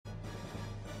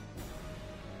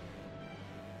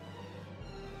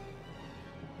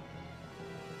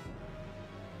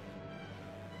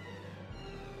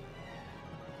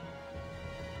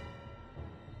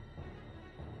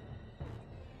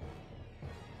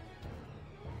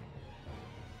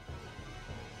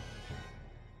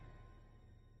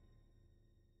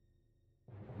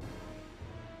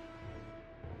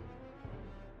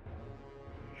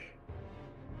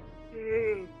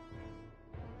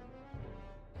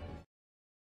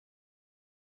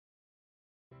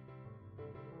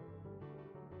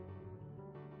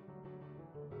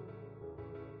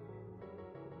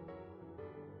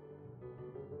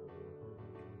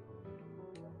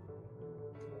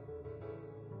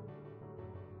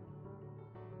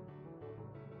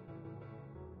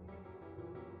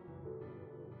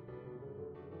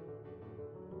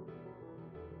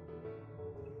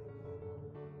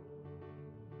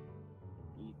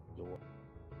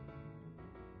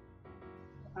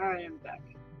Alright, I'm back.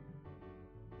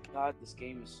 God, this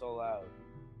game is so loud.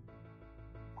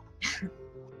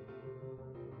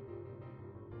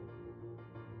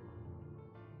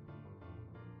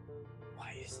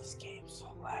 Why is this game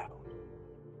so loud?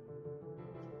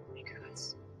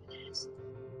 Because it is.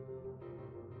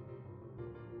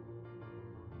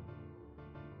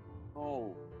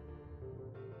 Oh.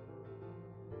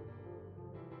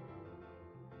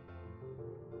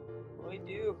 What do I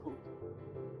do?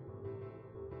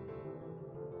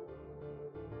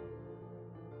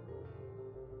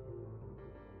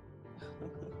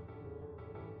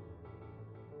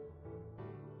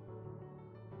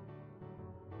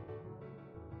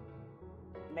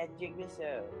 Magic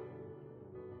missile.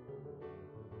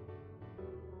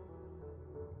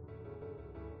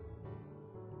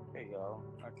 There you go.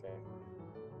 Okay.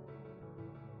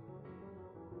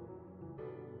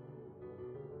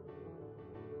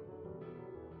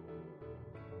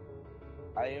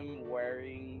 I am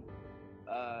wearing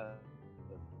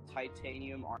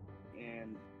titanium armor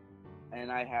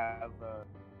and I have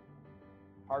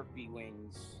harpy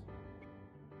wings,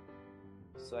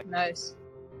 so Nice.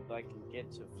 I can get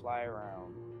to fly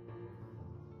around.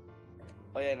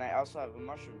 Oh yeah, and I also have a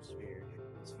mushroom spear.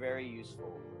 It's very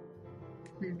useful.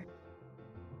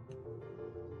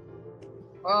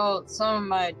 Well, some of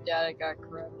my data got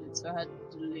corrupted, so I had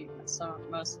to delete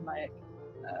most of my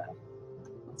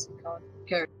what's it called?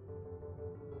 Character.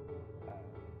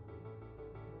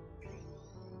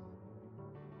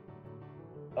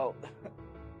 Oh,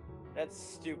 that's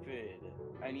stupid.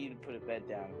 I need to put a bed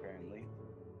down, apparently.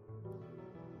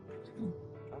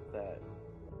 Not that.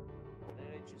 What did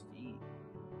I just eat?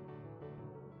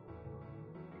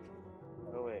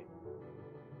 Oh, wait.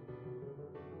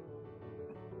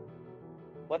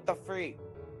 What the freak?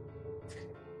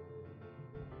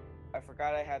 I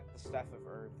forgot I had the Staff of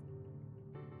Earth.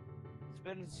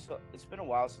 It's been a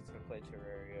while since I played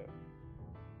Terraria.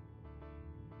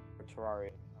 Or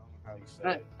Terraria. I don't know how you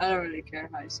say it. I don't really care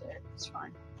how you say it. It's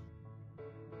fine.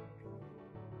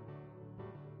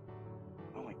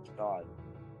 Oh my god.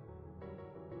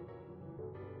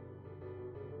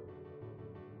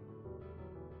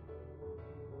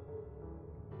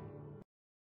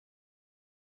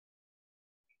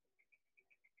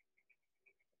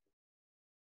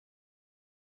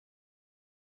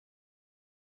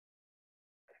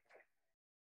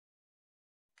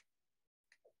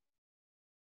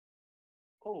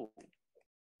 Oh.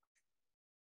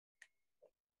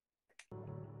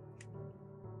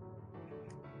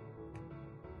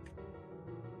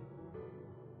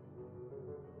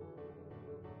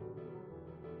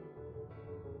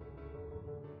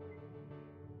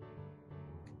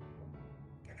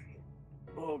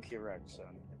 Okay, right, son.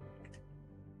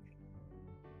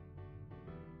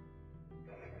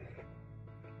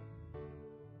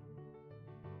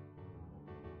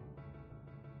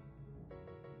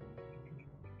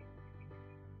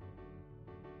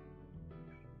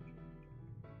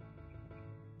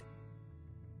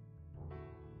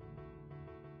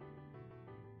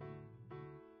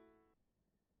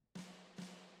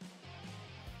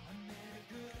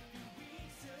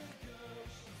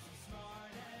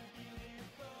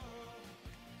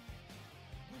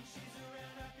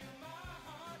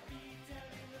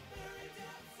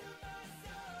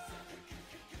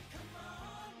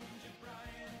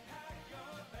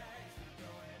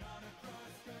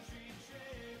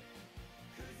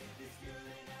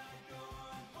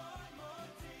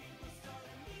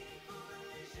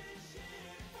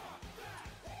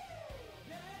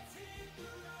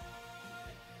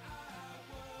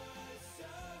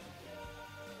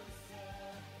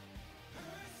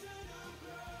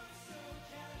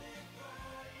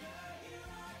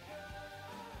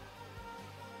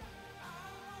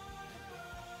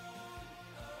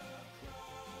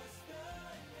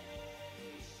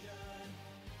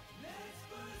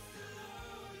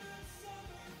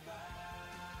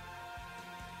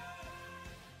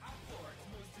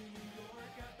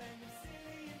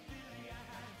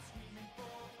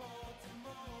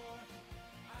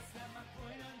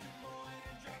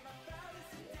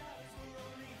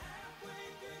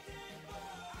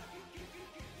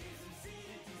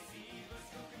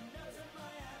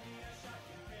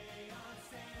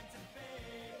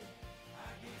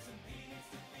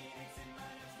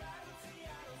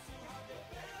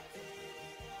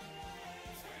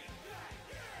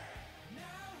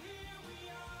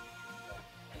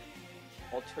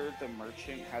 Walter the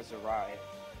Merchant has arrived.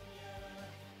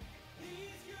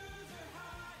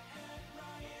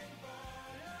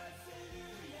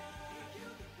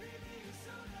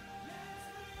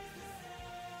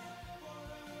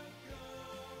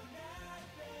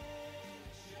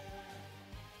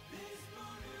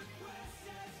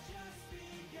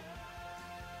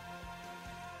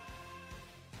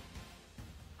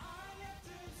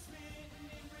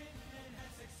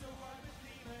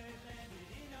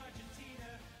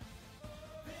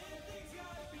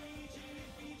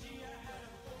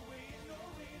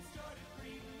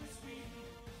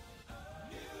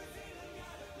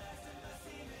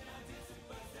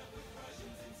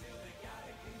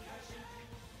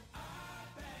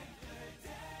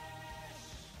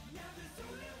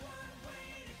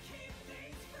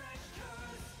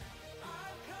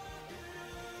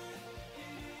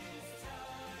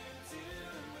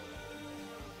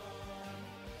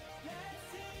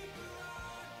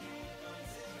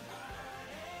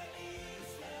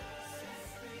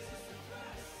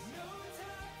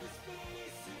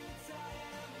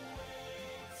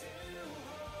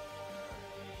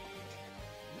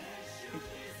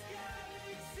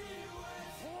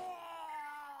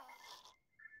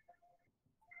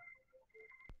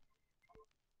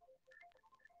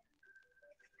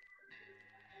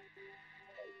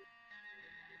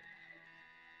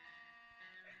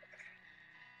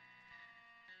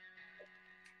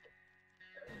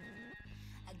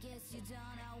 you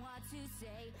don't know what to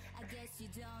say. I guess you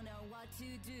don't know what to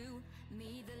do.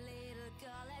 Me, the little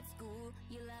girl at school,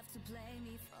 you love to play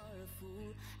me for a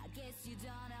fool. I guess you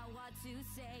don't know what to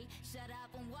say. Shut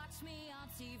up and watch me on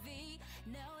TV.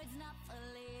 No, it's not for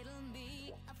little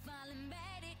me. I finally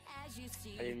made it, as you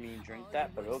see. I didn't mean to drink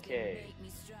that, but okay. Make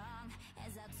me strong.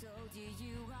 As I told you,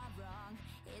 you are wrong.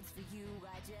 It's for you,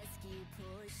 I just keep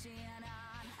pushing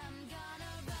on. I'm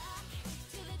gonna rock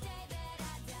to the day that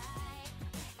I die,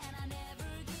 and I never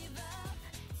give up.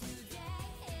 Today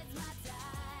is my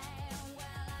time.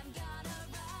 Well, I'm gonna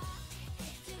rock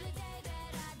to the day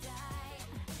that I die,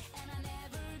 and I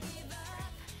never give up.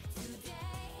 Today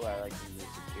Well, I like the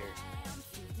music here.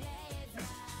 is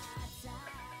my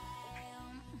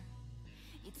time.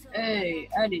 Hey,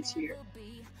 Eddie's here.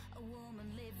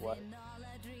 What?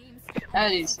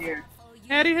 Eddie's here.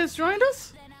 Addie has joined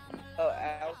us? Oh,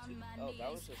 Altitude. Oh,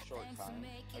 that was a short time.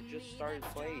 I just started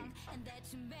playing.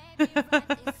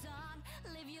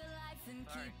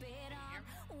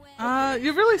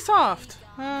 You're really soft.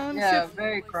 Let me see Yeah, if-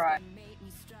 very quiet.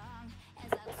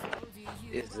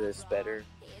 Is this better?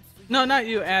 No, not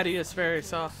you. Addie is very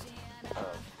soft. Oh.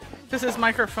 Because his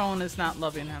microphone is not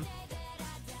loving him.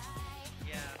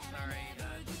 Yeah, sorry,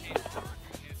 changed over to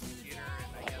new computer,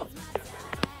 and I guess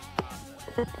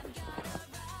it's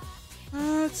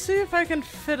Let's see if I can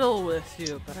fiddle with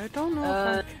you, but I don't know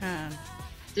if I can.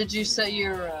 Did you set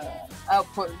your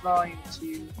output volume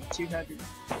to 200?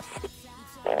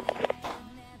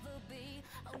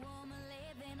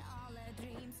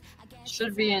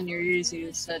 Should be in your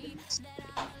easiest settings.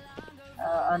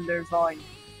 Under volume.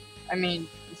 I mean,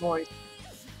 voice.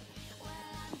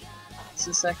 It's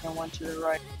the second one to the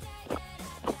right.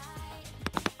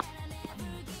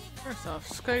 First off,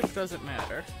 Skype doesn't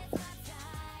matter.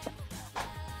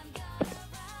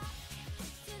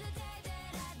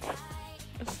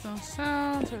 Just no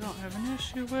sounds I don't have an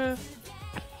issue with.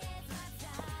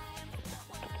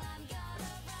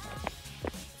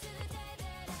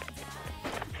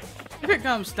 If it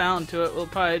comes down to it, we'll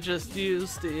probably just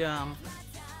use the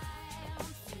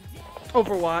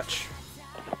Overwatch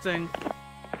thing.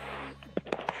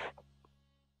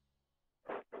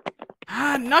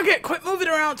 Ah, Nugget, quit moving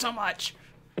around so much!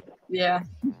 Yeah.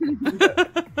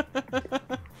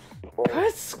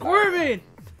 Quit squirming!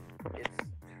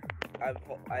 I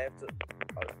have to.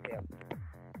 Oh, damn.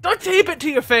 Duct tape it to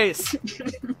your face!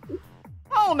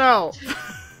 Oh no!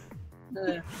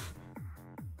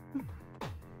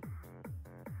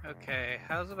 Okay,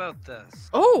 how's about this?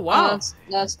 Oh wow!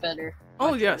 That's better.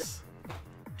 Oh yes.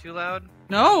 Too loud?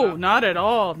 No, not at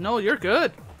all. No, you're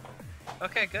good.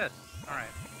 Okay, good. Alright.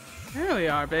 Here we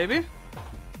are, baby.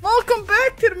 Welcome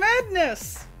back to the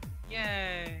madness!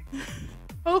 Yay!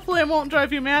 Hopefully I won't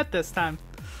drive you mad this time.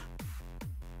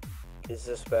 Is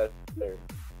this better?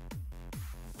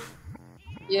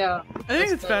 Yeah. I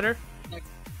think it's better.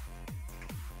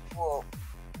 Well,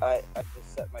 I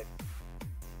just set my.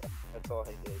 That's all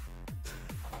I did.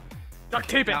 Duct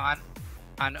tape it! Now,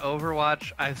 on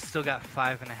Overwatch, I've still got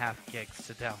 5.5 gigs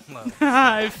to download.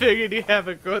 I figured you have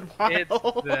a good while.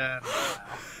 It's been...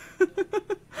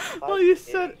 Well, you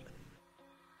said...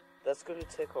 That's gonna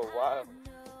take a while.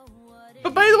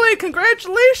 But by the way,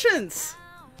 congratulations!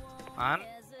 On?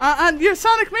 On your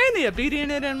Sonic Mania,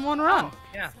 beating it in one run. Oh,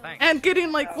 yeah, thanks. And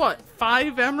getting like, what,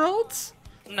 5 emeralds?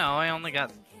 No, I only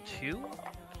got 2?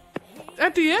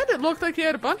 At the end, it looked like you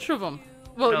had a bunch of them.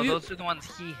 Well, No, you... those are the ones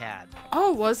he had.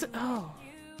 Oh, was it? Oh.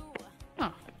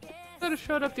 Huh. Could have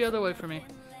showed up the other way for me.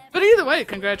 But either way,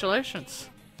 congratulations.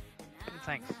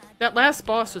 Thanks. That last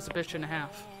boss was a bitch and a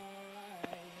half.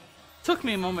 Took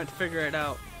me a moment to figure it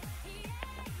out.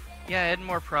 Yeah, I had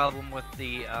more problem with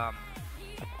the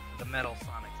Metal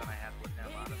Sonic than I had with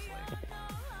him,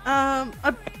 honestly.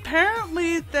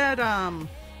 Apparently that,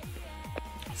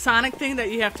 Sonic thing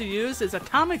that you have to use is a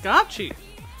Tamagotchi.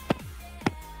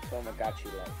 Tamagotchi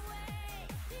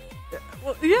like.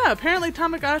 Well, yeah, apparently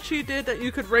Tamagotchi did that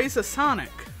you could raise a Sonic.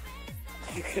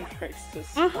 You can raise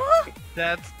this. Uh-huh.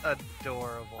 That's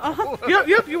adorable. Uh-huh.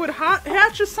 Yep, you would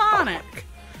hatch a Sonic.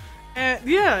 And,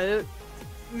 yeah, it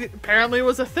apparently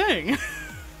was a thing.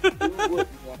 Who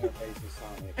wouldn't want to raise a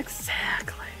Sonic?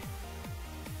 Exactly.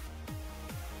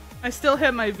 I still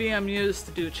have my VMUs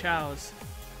to do chows.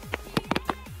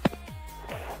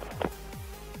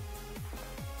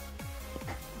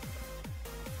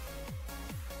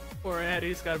 Poor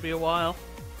Eddie's gotta be a while.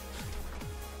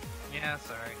 Yeah,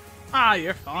 sorry. Ah,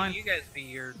 you're fine. You guys do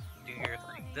your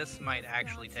thing. This might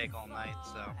actually take all night,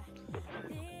 so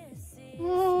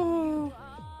Oh.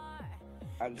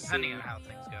 I'm depending seeing. on how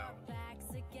things go.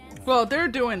 Well, they're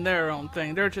doing their own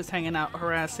thing. They're just hanging out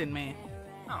harassing me.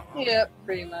 Oh. Yep,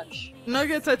 pretty much.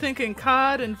 Nuggets, I think, in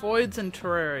COD and Voids in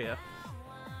Terraria.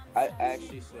 I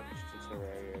actually switched to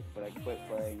Terraria, but I quit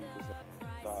playing because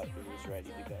I thought it was ready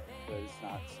to go. But it's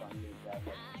not something that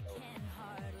much.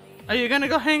 Are you gonna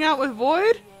go hang out with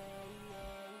Void?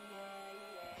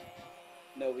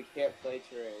 No, we can't play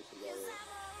Terraria together.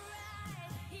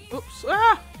 Oops.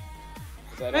 Ah!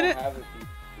 Because I I don't didn't- have a PC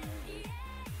community.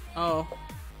 Oh.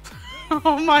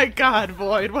 Oh my god,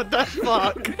 Void, what the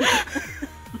fuck?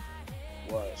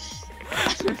 What?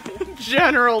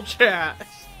 General chat.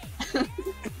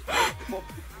 What?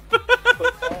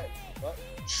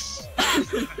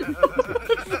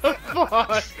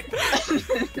 What? Fuck.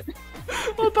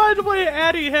 Well, by the way,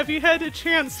 Addie, have you had a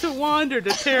chance to wander the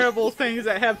terrible things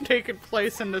that have taken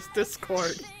place in this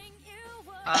Discord?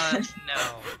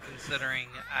 No, considering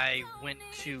I went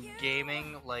to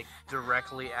gaming, like,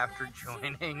 directly after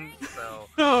joining, so...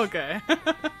 Okay.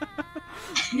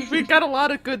 We got a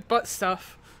lot of good butt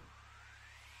stuff.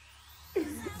 Most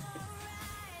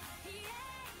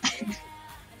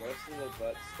of the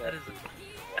butt stuff That is is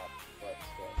butt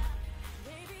stuff.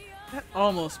 That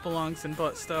almost belongs in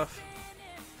butt stuff.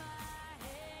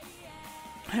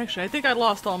 Actually, I think I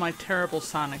lost all my terrible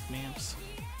Sonic memes.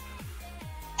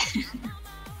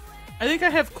 I think I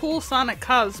have cool Sonic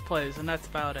cosplays, and that's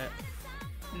about it.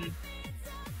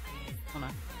 Hold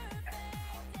on.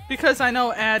 Because I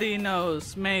know Addie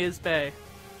knows May is Bae.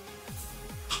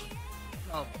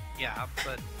 Well, yeah,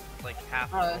 but, like, half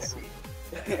Oh, of that's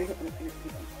it. sweet.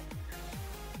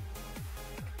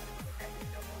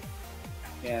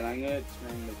 Yeah, and I'm gonna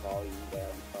turn the volume down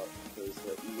up because you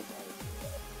can probably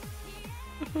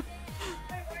do that.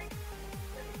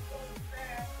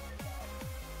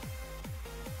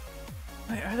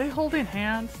 Wait, are they holding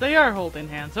hands? They are holding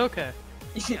hands, okay.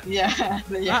 Yeah, yeah.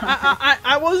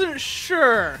 I wasn't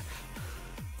sure.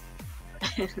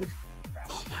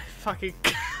 Oh my fucking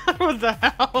god, what the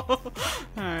hell?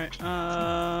 Alright,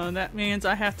 that means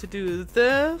I have to do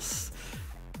this.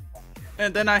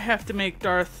 And then I have to make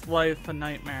Darth life a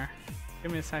nightmare.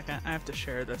 Give me a second, I have to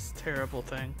share this terrible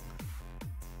thing.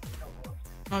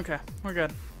 Okay, we're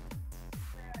good.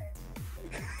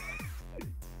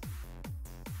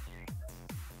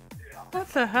 What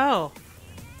the hell?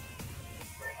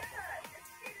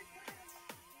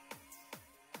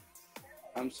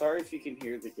 I'm sorry if you can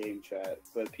hear the game chat,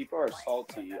 but people are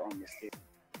salty on this game.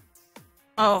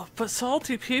 Oh, but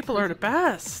salty people are the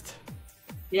best.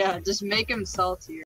 Yeah, just make him saltier.